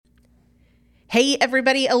Hey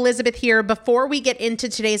everybody, Elizabeth here. Before we get into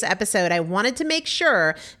today's episode, I wanted to make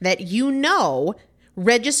sure that you know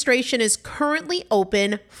registration is currently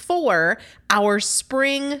open for our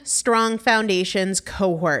Spring Strong Foundations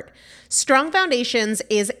cohort. Strong Foundations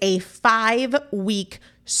is a 5-week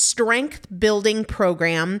strength building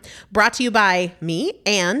program brought to you by me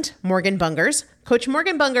and Morgan Bungers. Coach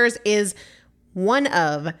Morgan Bungers is one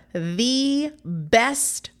of the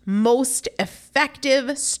best, most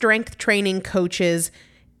effective strength training coaches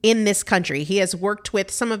in this country. He has worked with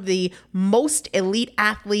some of the most elite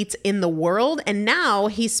athletes in the world, and now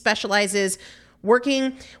he specializes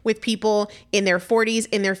working with people in their 40s,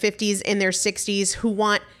 in their 50s, in their 60s who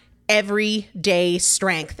want everyday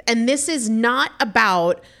strength. And this is not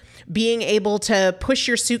about being able to push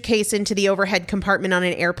your suitcase into the overhead compartment on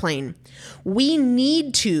an airplane. We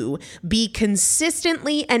need to be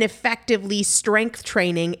consistently and effectively strength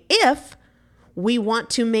training if we want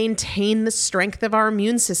to maintain the strength of our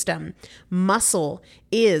immune system. Muscle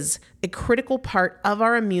is a critical part of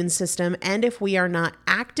our immune system, and if we are not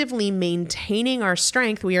actively maintaining our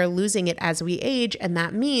strength, we are losing it as we age, and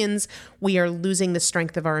that means we are losing the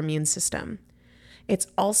strength of our immune system. It's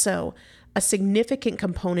also a significant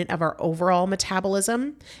component of our overall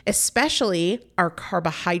metabolism, especially our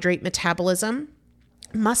carbohydrate metabolism.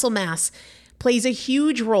 Muscle mass plays a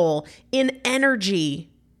huge role in energy,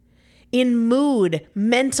 in mood,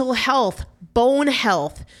 mental health, bone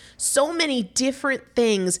health, so many different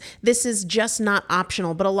things. This is just not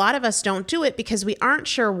optional, but a lot of us don't do it because we aren't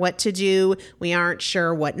sure what to do. We aren't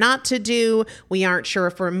sure what not to do. We aren't sure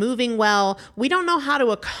if we're moving well. We don't know how to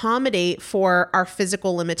accommodate for our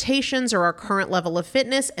physical limitations or our current level of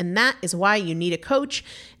fitness, and that is why you need a coach,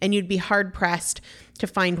 and you'd be hard-pressed to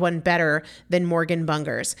find one better than Morgan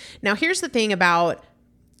Bungers. Now, here's the thing about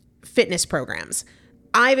fitness programs.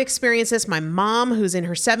 I've experienced this. My mom, who's in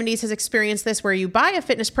her 70s, has experienced this, where you buy a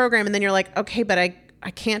fitness program and then you're like, okay, but I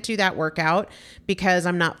can't do that workout because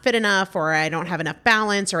I'm not fit enough, or I don't have enough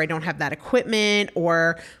balance, or I don't have that equipment,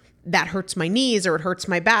 or that hurts my knees, or it hurts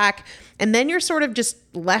my back. And then you're sort of just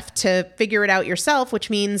left to figure it out yourself, which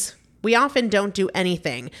means we often don't do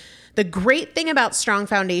anything. The great thing about Strong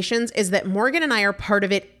Foundations is that Morgan and I are part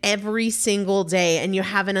of it every single day, and you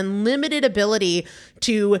have an unlimited ability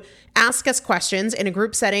to ask us questions in a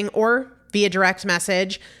group setting or via direct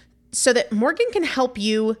message so that Morgan can help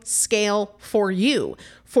you scale for you,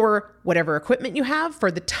 for whatever equipment you have, for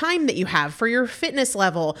the time that you have, for your fitness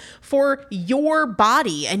level, for your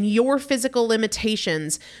body and your physical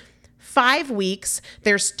limitations. 5 weeks,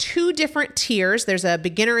 there's 2 different tiers. There's a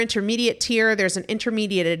beginner intermediate tier. There's an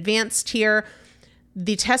intermediate advanced tier.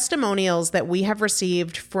 The testimonials that we have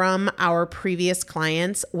received from our previous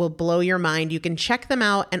clients will blow your mind. You can check them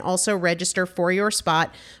out and also register for your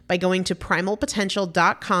spot by going to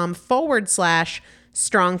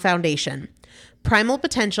primalpotential.com/strong foundation.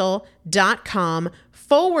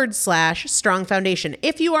 primalpotential.com/strong foundation.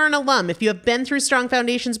 If you are an alum, if you have been through Strong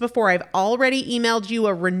Foundations before, I've already emailed you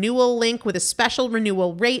a renewal link with a special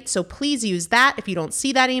renewal rate, so please use that. If you don't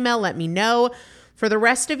see that email, let me know. For the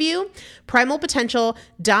rest of you,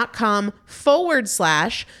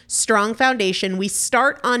 primalpotential.com/strong foundation. We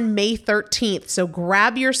start on May 13th, so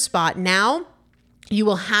grab your spot now. You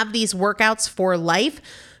will have these workouts for life.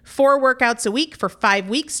 4 workouts a week for 5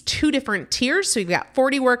 weeks, 2 different tiers. So you've got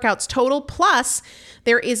 40 workouts total. Plus,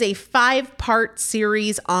 there is a 5-part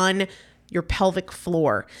series on your pelvic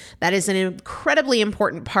floor. That is an incredibly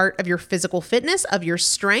important part of your physical fitness, of your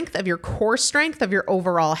strength, of your core strength, of your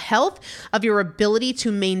overall health, of your ability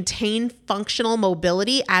to maintain functional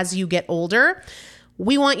mobility as you get older.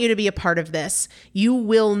 We want you to be a part of this. You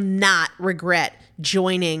will not regret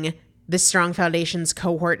joining the Strong Foundations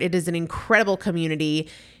cohort. It is an incredible community.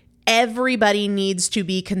 Everybody needs to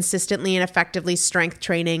be consistently and effectively strength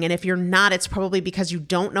training. And if you're not, it's probably because you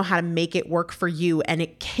don't know how to make it work for you. And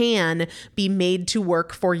it can be made to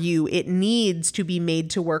work for you. It needs to be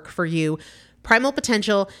made to work for you.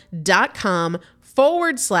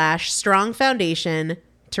 primalpotential.com/strong foundation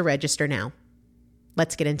to register now.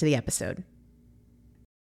 Let's get into the episode.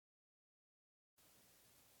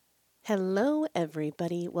 Hello,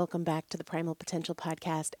 everybody. Welcome back to the Primal Potential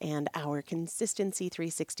Podcast and our Consistency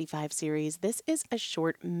 365 series. This is a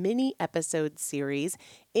short mini episode series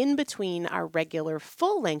in between our regular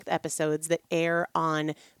full-length episodes that air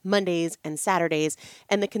on Mondays and Saturdays.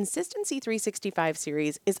 And the Consistency 365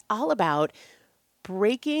 series is all about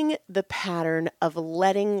breaking the pattern of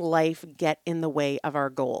letting life get in the way of our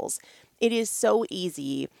goals. It is so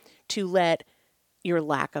easy to let your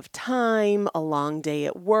lack of time, a long day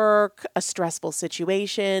at work, a stressful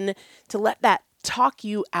situation, to let that talk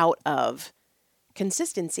you out of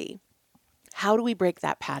consistency. How do we break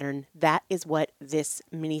that pattern? That is what this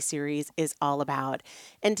mini series is all about.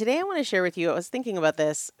 And today I want to share with you, I was thinking about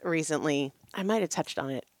this recently. I might have touched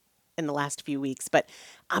on it in the last few weeks, but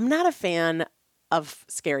I'm not a fan of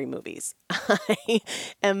scary movies. I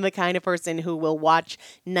am the kind of person who will watch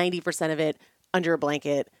 90% of it under a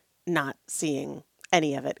blanket, not seeing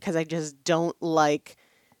any of it, because I just don't like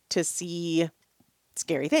to see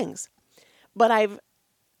scary things. But I've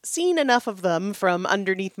seen enough of them from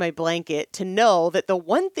underneath my blanket to know that the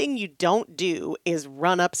one thing you don't do is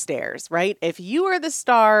run upstairs, right? If you are the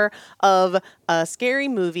star of a scary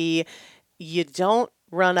movie, you don't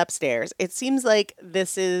run upstairs. It seems like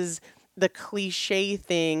this is the cliche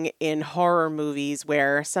thing in horror movies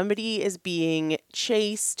where somebody is being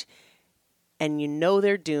chased and you know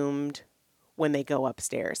they're doomed when they go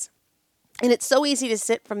upstairs. And it's so easy to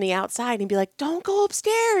sit from the outside and be like, don't go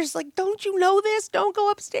upstairs. Like, don't you know this? Don't go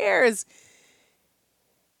upstairs.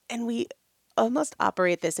 And we almost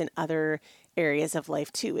operate this in other areas of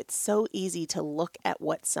life too. It's so easy to look at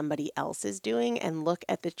what somebody else is doing and look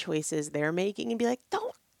at the choices they're making and be like,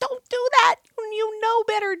 don't do that. You know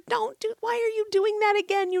better. Why are you doing that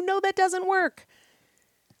again? You know that doesn't work.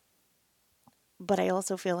 But I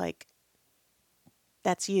also feel like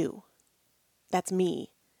that's you. That's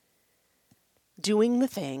me. Doing the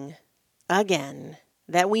thing, again,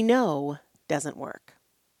 that we know doesn't work.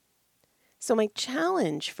 So my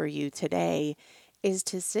challenge for you today is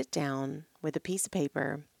to sit down with a piece of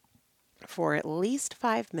paper for at least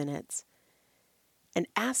 5 minutes and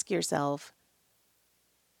ask yourself,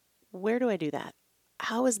 where do I do that?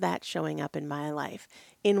 How is that showing up in my life?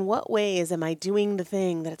 In what ways am I doing the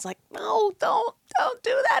thing that it's like, no, don't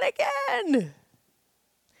do that again?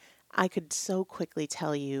 I could so quickly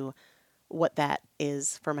tell you what that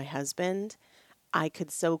is for my husband. I could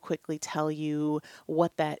so quickly tell you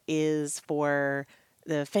what that is for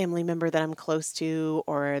the family member that I'm close to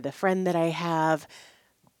or the friend that I have.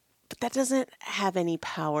 But that doesn't have any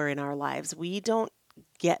power in our lives. We don't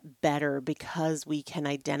get better because we can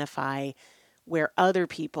identify where other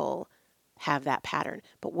people have that pattern.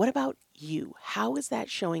 But what about you? How is that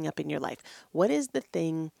showing up in your life? What is the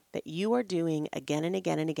thing that you are doing again and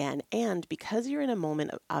again and again? And because you're in a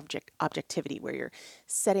moment of objectivity where you're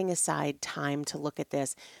setting aside time to look at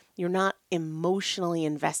this, you're not emotionally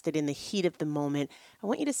invested in the heat of the moment. I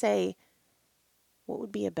want you to say, what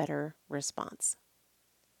would be a better response?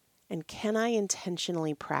 And can I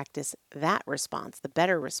intentionally practice that response, the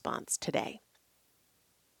better response today?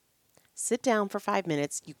 Sit down for 5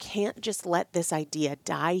 minutes. You can't just let this idea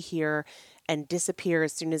die here and disappear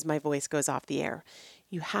as soon as my voice goes off the air.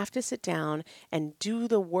 You have to sit down and do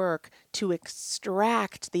the work to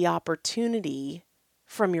extract the opportunity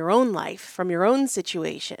from your own life, from your own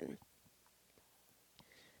situation.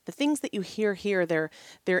 The things that you hear here, they're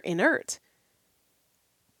inert.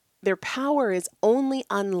 Their power is only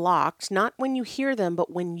unlocked, not when you hear them,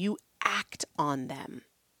 but when you act on them.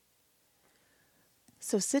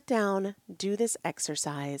 So sit down, do this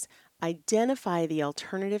exercise, identify the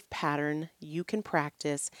alternative pattern you can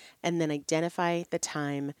practice, and then identify the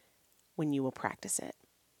time when you will practice it.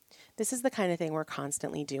 This is the kind of thing we're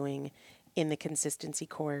constantly doing in the consistency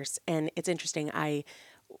course. And it's interesting. I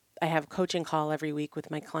have a coaching call every week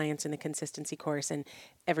with my clients in the consistency course. And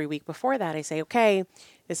every week before that, I say, okay,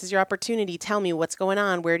 this is your opportunity. Tell me what's going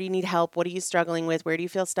on. Where do you need help? What are you struggling with? Where do you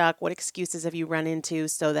feel stuck? What excuses have you run into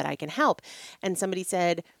so that I can help? And somebody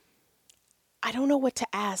said, I don't know what to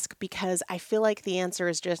ask because I feel like the answer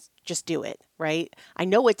is just do it, right? I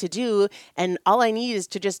know what to do and all I need is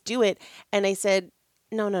to just do it. And I said,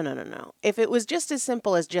 no. If it was just as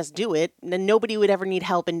simple as just do it, then nobody would ever need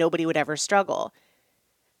help and nobody would ever struggle.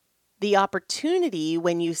 The opportunity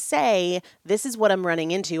when you say, this is what I'm running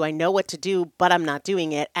into, I know what to do, but I'm not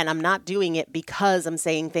doing it. And I'm not doing it because I'm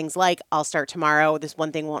saying things like, I'll start tomorrow, this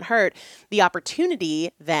one thing won't hurt. The opportunity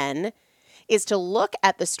then is to look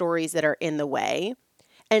at the stories that are in the way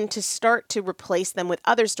and to start to replace them with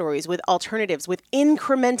other stories, with alternatives, with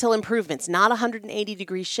incremental improvements, not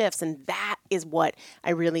 180-degree shifts. And that is what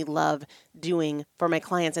I really love doing for my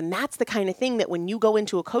clients. And that's the kind of thing that when you go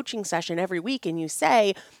into a coaching session every week and you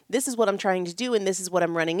say, this is what I'm trying to do and this is what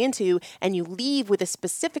I'm running into, and you leave with a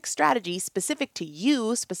specific strategy, specific to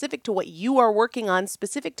you, specific to what you are working on,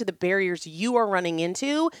 specific to the barriers you are running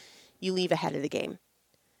into, you leave ahead of the game.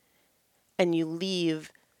 And you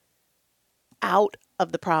leave out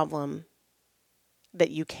of the problem that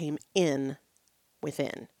you came in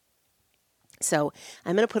within. So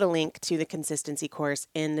I'm going to put a link to the consistency course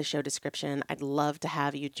in the show description. I'd love to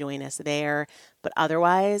have you join us there, but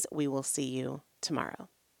otherwise we will see you tomorrow.